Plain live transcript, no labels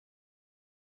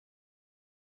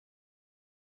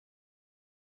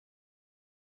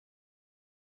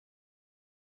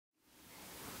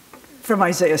from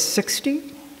Isaiah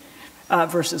 60,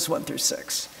 verses 1 through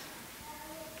 6.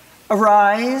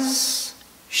 Arise,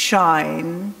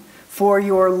 shine, for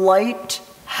your light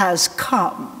has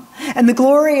come, and the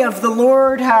glory of the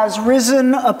Lord has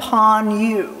risen upon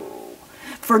you.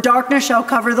 For darkness shall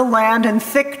cover the land, and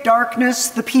thick darkness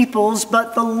the peoples,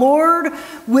 but the Lord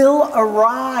will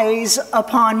arise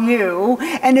upon you,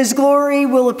 and his glory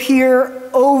will appear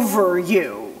over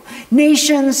you.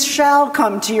 Nations shall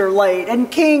come to your light,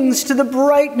 and kings to the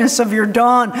brightness of your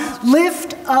dawn.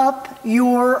 Lift up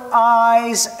your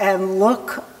eyes and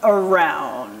look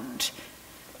around.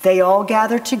 They all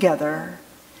gather together.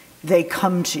 They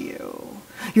come to you.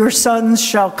 Your sons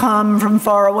shall come from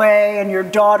far away, and your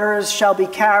daughters shall be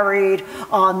carried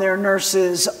on their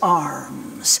nurses'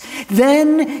 arms.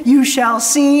 Then you shall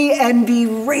see and be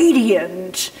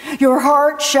radiant. Your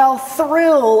heart shall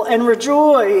thrill and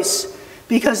rejoice,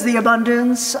 because the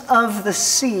abundance of the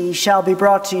sea shall be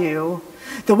brought to you.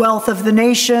 The wealth of the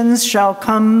nations shall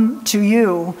come to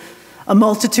you. A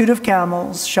multitude of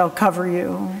camels shall cover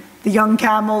you. The young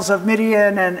camels of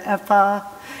Midian and Ephah,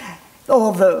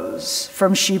 all those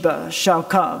from Sheba shall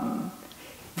come.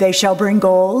 They shall bring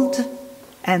gold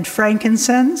and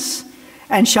frankincense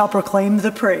and shall proclaim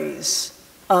the praise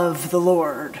of the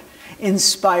Lord.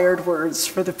 Inspired words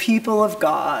for the people of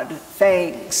God.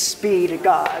 Thanks be to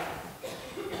God.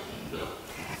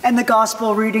 And the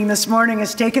gospel reading this morning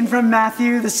is taken from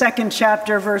Matthew, the 2nd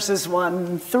chapter, verses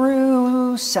 1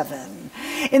 through 7.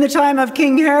 In the time of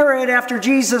King Herod, after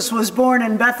Jesus was born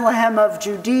in Bethlehem of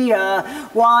Judea,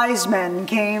 wise men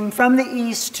came from the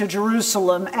east to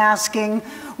Jerusalem, asking,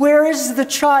 "Where is the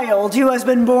child who has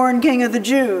been born King of the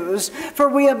Jews? For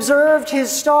we observed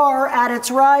his star at its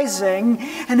rising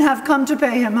and have come to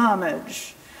pay him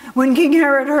homage." When King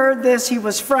Herod heard this, he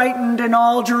was frightened, and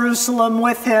all Jerusalem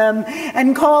with him,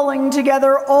 and calling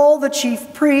together all the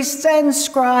chief priests and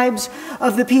scribes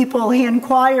of the people, he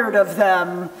inquired of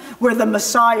them where the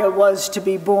Messiah was to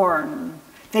be born.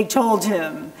 They told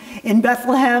him, "In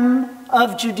Bethlehem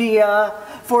of Judea,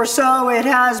 for so it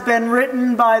has been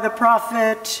written by the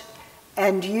prophet,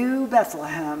 'And you,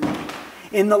 Bethlehem,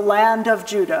 in the land of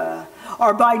Judah,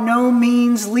 are by no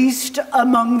means least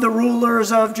among the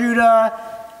rulers of Judah,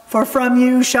 for from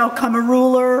you shall come a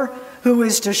ruler who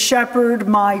is to shepherd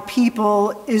my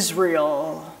people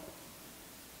Israel.'"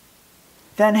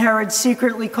 Then Herod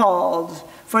secretly called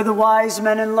for the wise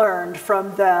men and learned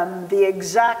from them the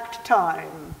exact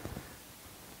time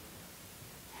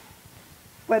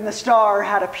when the star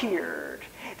had appeared.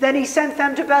 Then he sent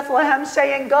them to Bethlehem,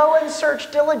 saying, "Go and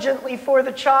search diligently for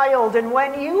the child, and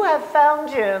when you have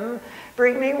found him,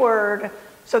 bring me word,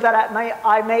 so that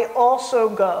I may also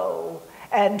go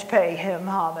and pay him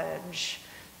homage."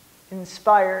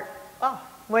 Inspired.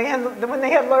 When they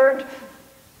had learned.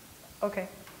 Okay.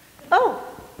 Oh,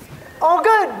 all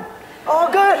good. All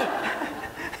good.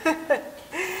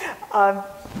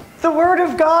 The word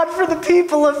of God for the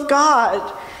people of God.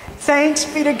 Thanks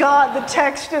be to God. The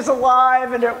text is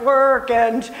alive and at work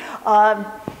and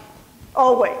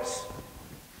always.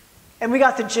 And we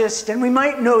got the gist, and we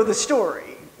might know the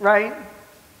story, right?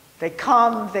 They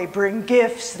come, they bring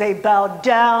gifts, they bow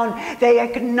down, they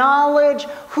acknowledge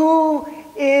who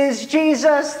is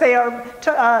Jesus. They are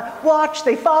watch,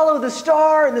 they follow the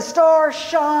star, and the star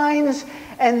shines,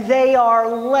 and they are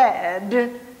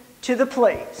led to the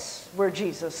place where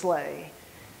Jesus lay.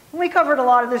 We covered a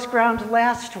lot of this ground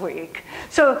last week.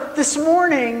 So this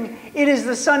morning, it is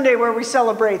the Sunday where we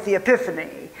celebrate the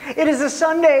Epiphany. It is the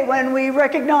Sunday when we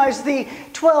recognize the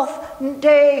 12th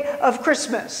day of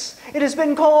Christmas. It has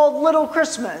been called Little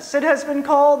Christmas. It has been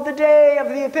called the day of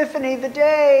the Epiphany, the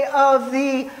day of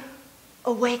the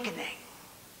awakening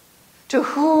to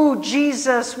who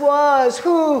Jesus was,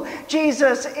 who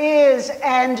Jesus is,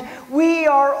 and we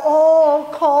are all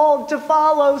called to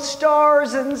follow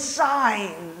stars and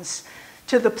signs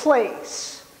to the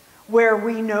place where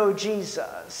we know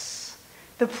Jesus,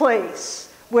 the place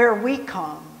where we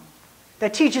come,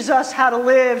 that teaches us how to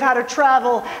live, how to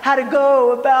travel, how to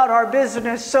go about our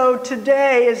business. So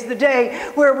today is the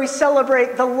day where we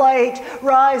celebrate the light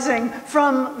rising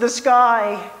from the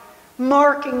sky,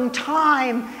 marking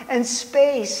time and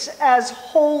space as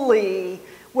holy,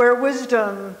 where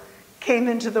wisdom came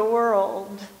into the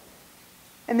world.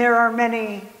 And there are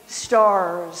many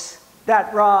stars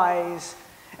that rise.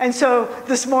 And so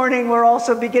this morning we're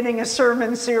also beginning a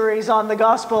sermon series on the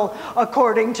gospel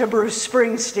according to Bruce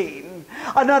Springsteen.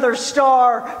 Another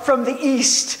star from the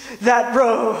east that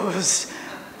rose.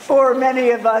 For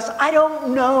many of us, I don't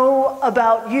know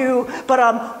about you, but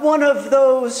I'm one of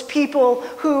those people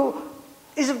who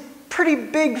is pretty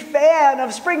big fan of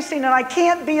Springsteen, and I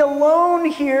can't be alone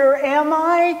here, am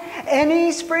I? Any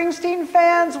Springsteen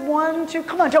fans? 1, 2,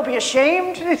 come on, don't be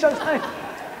ashamed. And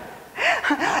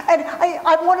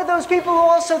I'm one of those people who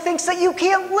also thinks that you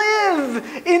can't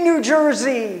live in New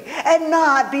Jersey and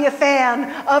not be a fan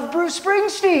of Bruce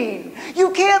Springsteen. You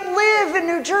can't live in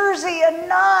New Jersey and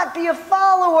not be a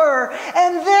follower.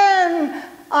 And then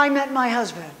I met my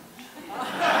husband,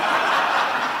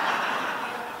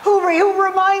 who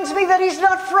reminds me that he's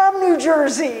not from New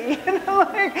Jersey.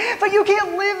 But you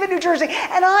can't live in New Jersey.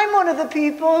 And I'm one of the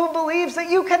people who believes that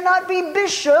you cannot be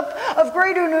bishop of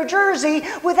Greater New Jersey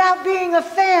without being a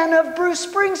fan of Bruce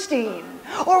Springsteen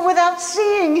or without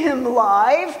seeing him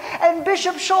live. And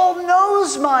Bishop Scholl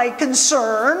knows my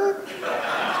concern.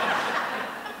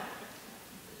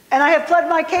 And I have pled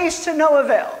my case to no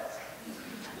avail.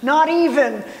 Not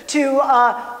even to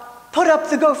put up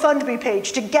the GoFundMe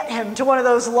page to get him to one of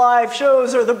those live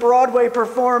shows or the Broadway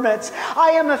performance.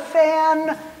 I am a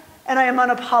fan, and I am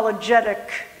unapologetic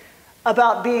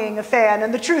about being a fan.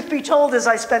 And the truth be told is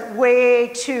I spent way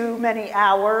too many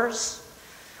hours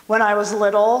when I was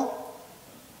little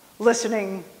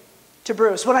listening to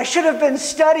Bruce. When I should have been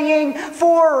studying,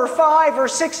 4 or 5 or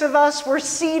 6 of us were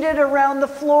seated around the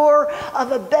floor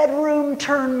of a bedroom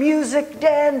turned music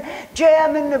den,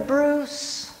 jamming to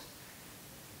Bruce.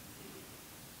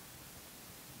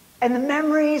 And the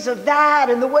memories of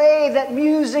that and the way that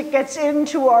music gets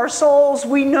into our souls,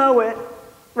 we know it,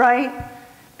 right?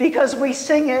 Because we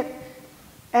sing it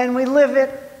and we live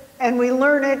it and we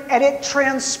learn it and it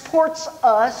transports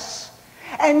us.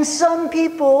 And some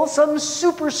people, some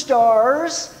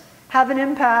superstars, have an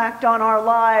impact on our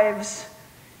lives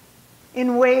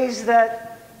in ways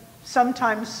that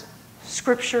sometimes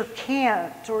Scripture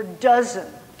can't or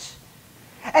doesn't.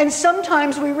 And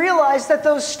sometimes we realize that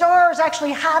those stars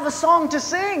actually have a song to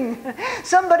sing.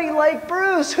 Somebody like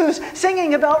Bruce who's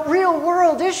singing about real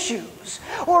world issues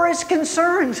or his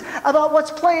concerns about what's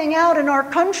playing out in our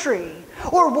country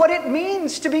or what it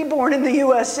means to be born in the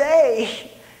USA.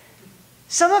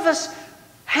 Some of us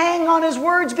hang on his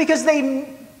words because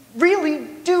they really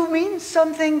do mean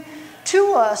something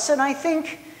to us. And I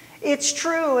think it's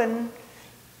true. And,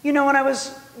 you know, when I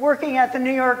was working at the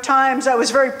New York Times, I was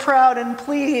very proud and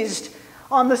pleased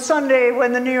on the Sunday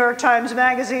when the New York Times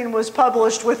Magazine was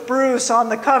published with Bruce on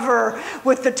the cover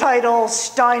with the title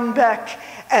Steinbeck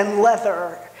and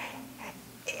Leather.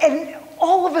 And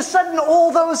all of a sudden,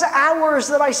 all those hours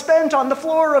that I spent on the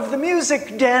floor of the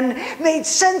music den made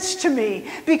sense to me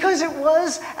because it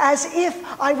was as if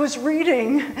I was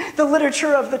reading the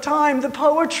literature of the time, the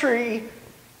poetry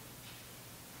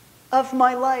of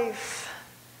my life.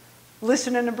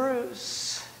 Listening to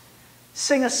Bruce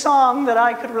sing a song that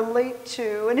I could relate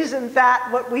to. And isn't that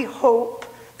what we hope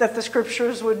that the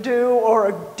Scriptures would do, or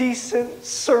a decent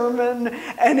sermon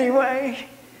anyway?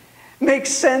 Make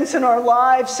sense in our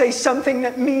lives, say something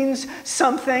that means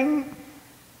something,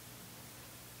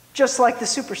 just like the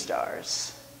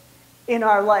superstars in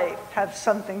our life have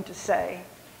something to say.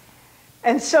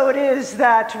 And so it is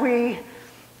that we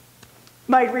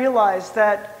might realize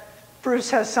that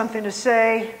Bruce has something to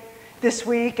say this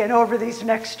week and over these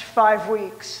next 5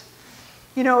 weeks.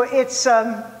 You know, it's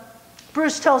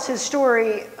Bruce tells his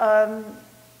story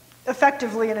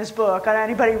effectively in his book.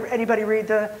 Anybody read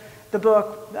the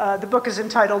book? The book is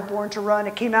entitled Born to Run.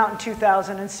 It came out in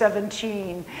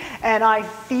 2017, and I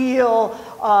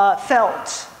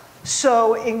felt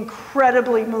so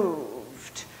incredibly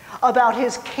moved about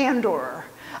his candor,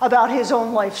 about his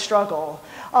own life struggle.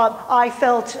 I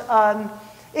felt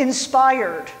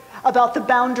inspired about the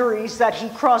boundaries that he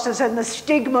crosses and the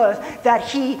stigma that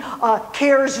he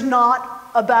cares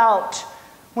not about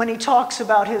when he talks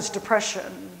about his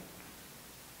depression.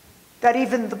 That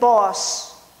even the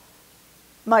boss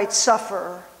might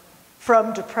suffer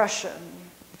from depression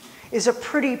is a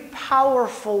pretty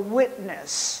powerful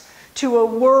witness to a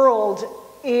world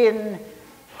in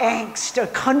angst, a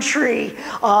country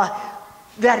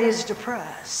that is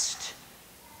depressed.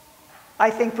 I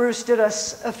think Bruce did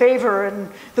us a favor, and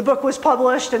the book was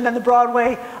published, and then the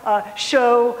Broadway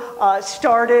show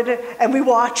started, and we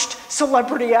watched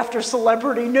celebrity after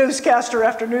celebrity, newscaster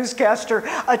after newscaster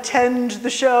attend the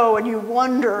show, and you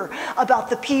wonder about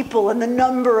the people and the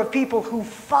number of people who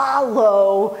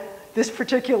follow this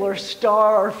particular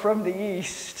star from the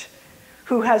East,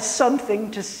 who has something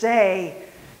to say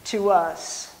to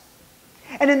us.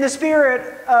 And in the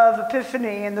spirit of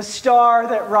Epiphany and the star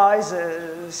that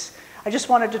rises, I just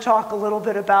wanted to talk a little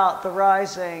bit about The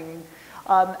Rising.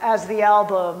 As the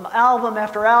album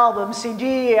after album,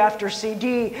 CD after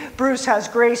CD, Bruce has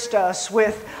graced us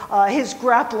with his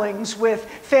grapplings with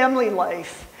family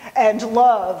life and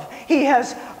love. He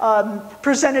has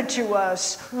presented to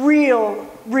us real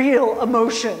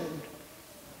emotion.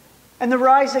 And The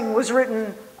Rising was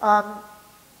written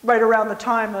right around the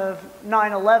time of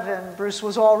 9/11. Bruce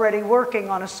was already working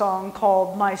on a song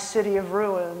called My City of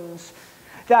Ruins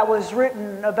that was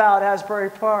written about Asbury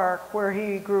Park, where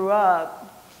he grew up.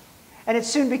 And it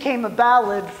soon became a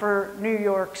ballad for New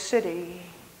York City,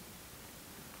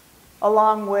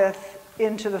 along with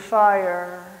Into the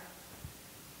Fire,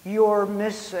 You're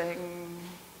Missing,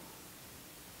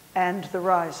 and The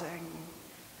Rising.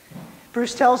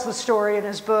 Bruce tells the story in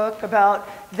his book about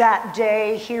that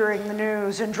day hearing the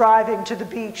news and driving to the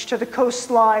beach, to the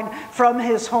coastline from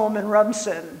his home in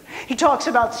Rumson. He talks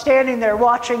about standing there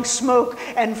watching smoke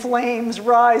and flames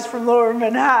rise from lower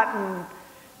Manhattan.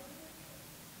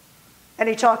 And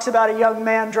he talks about a young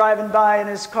man driving by in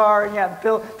his car. And yeah,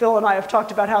 Bill and I have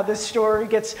talked about how this story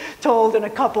gets told in a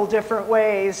couple different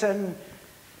ways. And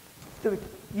the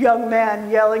young man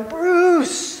yelling,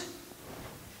 "Bruce,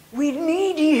 we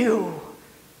need you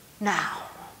now."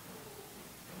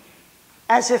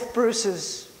 As if Bruce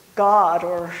is God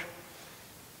or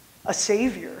a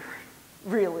savior,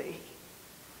 really.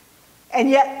 And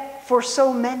yet, for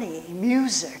so many,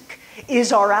 music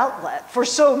is our outlet. For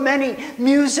so many,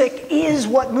 music is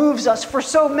what moves us. For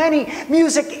so many,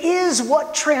 music is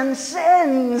what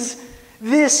transcends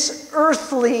this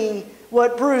earthly,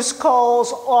 what Bruce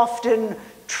calls often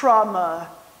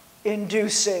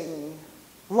trauma-inducing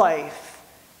life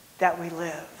that we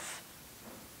live.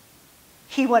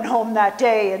 He went home that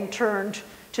day and turned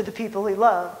to the people he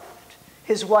loved,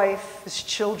 his wife, his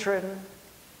children,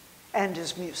 and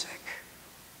his music.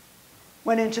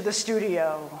 Went into the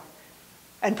studio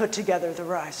and put together The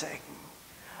Rising,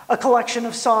 a collection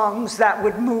of songs that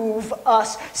would move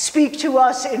us, speak to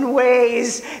us in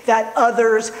ways that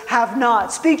others have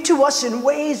not, speak to us in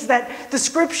ways that the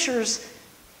scriptures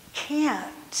can't.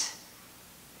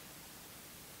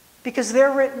 Because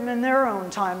they're written in their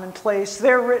own time and place,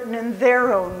 they're written in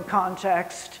their own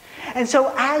context. And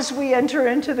so as we enter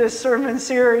into this sermon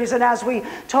series and as we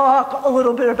talk a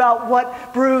little bit about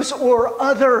what Bruce or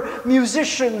other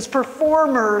musicians,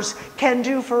 performers can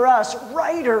do for us,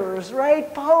 writers,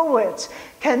 right, poets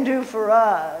can do for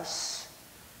us,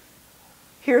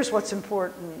 here's what's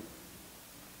important.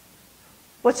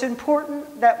 What's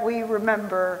important that we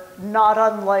remember, not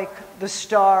unlike the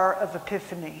Star of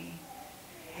Epiphany,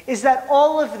 is that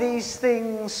all of these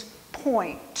things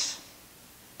point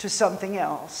to something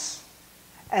else,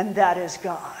 and that is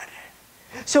God.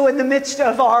 So in the midst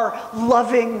of our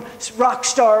loving rock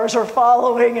stars or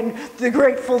following and the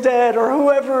Grateful Dead or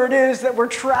whoever it is that we're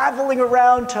traveling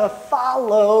around to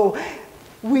follow,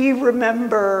 we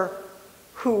remember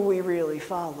who we really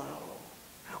follow.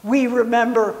 We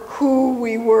remember who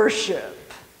we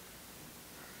worship.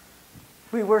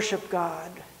 We worship God.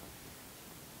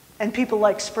 And people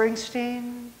like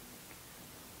Springsteen,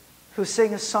 who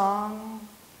sing a song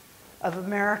of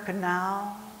America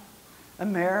now,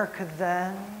 America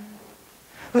then,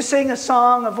 who sing a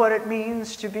song of what it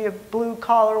means to be a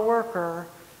blue-collar worker,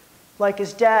 like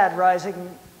his dad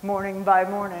rising morning by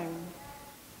morning,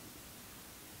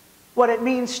 what it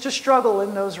means to struggle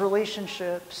in those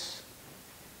relationships,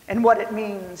 and what it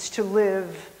means to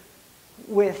live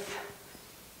with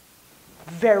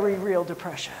very real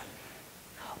depression.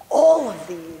 All of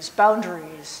these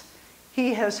boundaries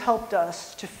he has helped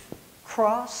us to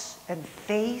cross and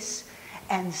face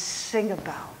and sing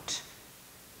about,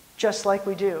 just like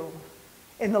we do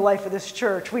in the life of this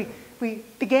church. We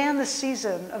began the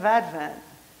season of Advent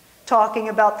talking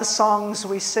about the songs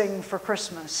we sing for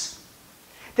Christmas.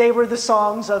 They were the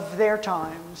songs of their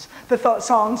times, the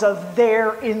songs of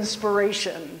their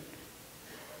inspiration.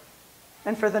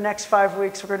 And for the next 5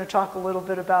 weeks, we're going to talk a little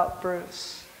bit about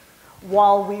Bruce,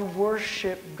 while we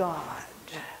worship God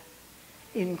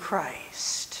in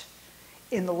Christ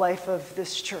in the life of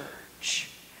this church.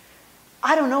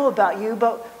 I don't know about you,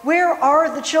 but where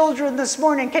are the children this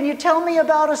morning? Can you tell me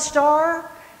about a star?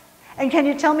 And can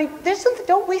you tell me,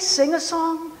 don't we sing a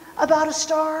song about a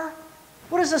star?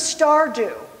 What does a star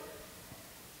do?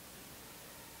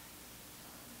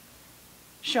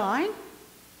 Shine?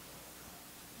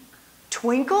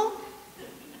 Twinkle?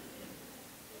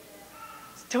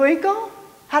 Twinkle?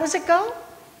 How does it go?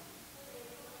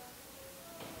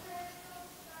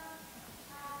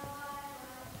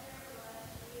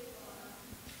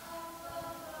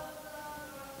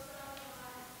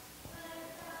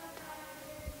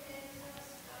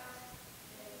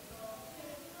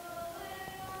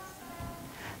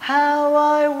 How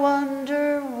I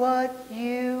wonder what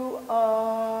you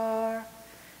are.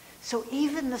 So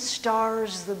even the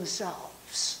stars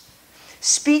themselves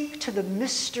speak to the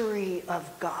mystery of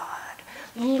God,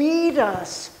 lead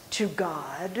us to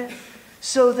God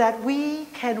so that we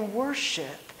can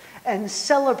worship and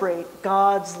celebrate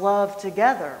God's love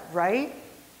together, right?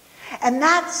 And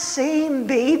that same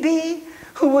baby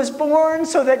who was born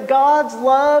so that God's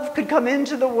love could come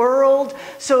into the world,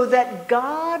 so that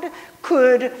God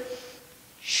could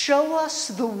show us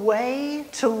the way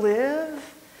to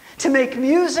live, to make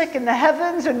music in the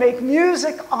heavens and make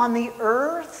music on the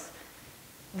earth,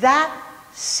 that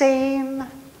same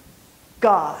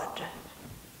God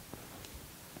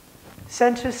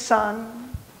sent his Son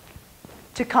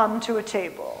to come to a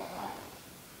table.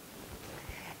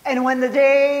 And when the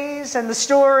days and the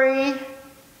story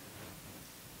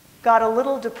got a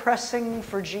little depressing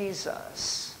for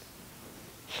Jesus,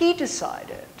 he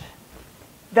decided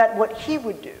that what he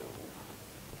would do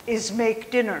is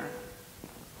make dinner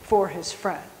for his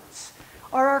friends.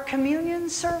 Are our communion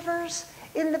servers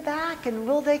in the back, and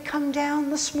will they come down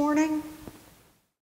this morning?